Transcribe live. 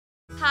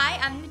Hi,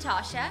 I'm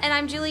Natasha. And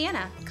I'm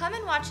Julianna. Come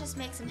and watch us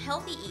make some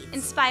healthy eats.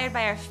 Inspired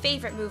by our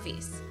favorite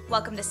movies.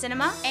 Welcome to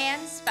Cinema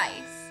And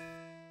Spice.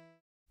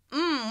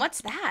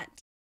 What's that?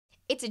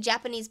 It's a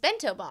Japanese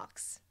bento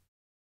box.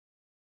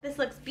 This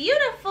looks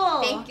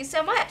beautiful. Thank you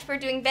so much for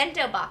doing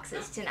bento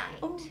boxes tonight.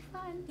 Oh,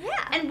 fun.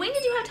 Yeah. And when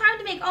did you have time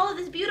to make all of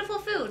this beautiful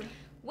food?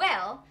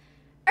 Well,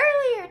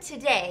 earlier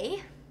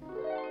today,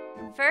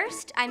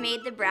 first I made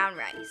the brown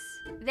rice.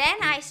 Then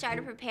I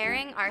started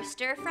preparing our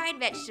stir-fried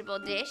vegetable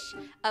dish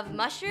of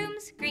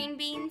mushrooms, green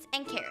beans,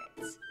 and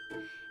carrots.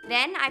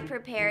 Then I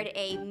prepared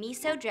a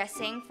miso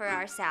dressing for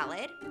our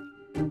salad.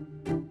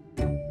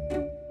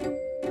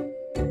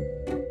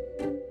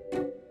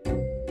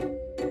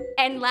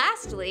 And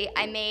lastly,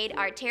 I made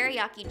our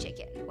teriyaki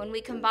chicken. When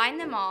we combine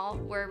them all,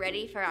 we're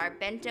ready for our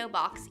bento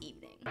box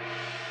evening.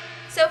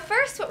 So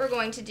first what we're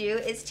going to do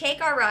is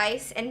take our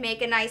rice and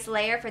make a nice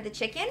layer for the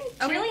chicken.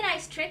 A really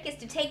nice trick is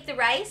to take the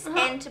rice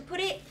and to put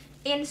it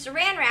in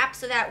saran wrap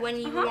so that when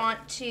you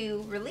want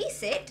to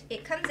release it,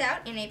 it comes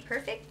out in a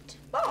perfect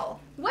ball.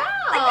 Wow.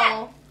 Like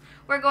that.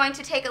 We're going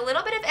to take a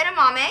little bit of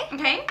edamame.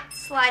 Okay.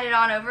 Slide it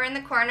on over in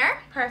the corner.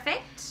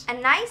 Perfect. A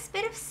nice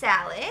bit of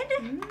salad.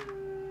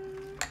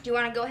 Do you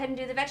want to go ahead and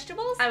do the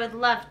vegetables? I would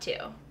love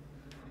to.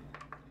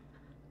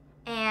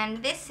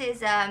 And this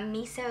is a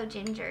miso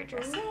ginger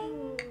dressing.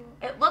 Ooh.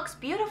 It looks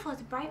beautiful.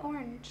 It's bright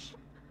orange.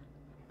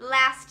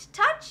 Last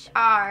touch,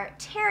 our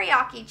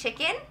teriyaki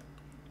chicken.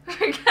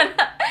 We're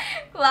gonna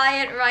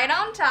lie it right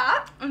on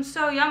top. It's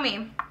so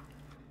yummy.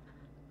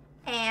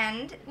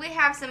 And we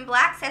have some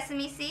black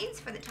sesame seeds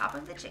for the top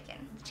of the chicken.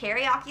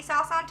 Teriyaki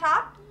sauce on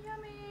top.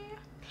 Yummy.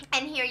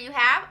 And here you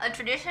have a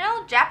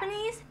traditional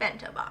Japanese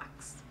bento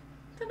box.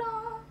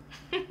 Ta-da.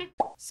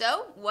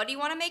 So, what do you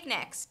want to make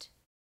next?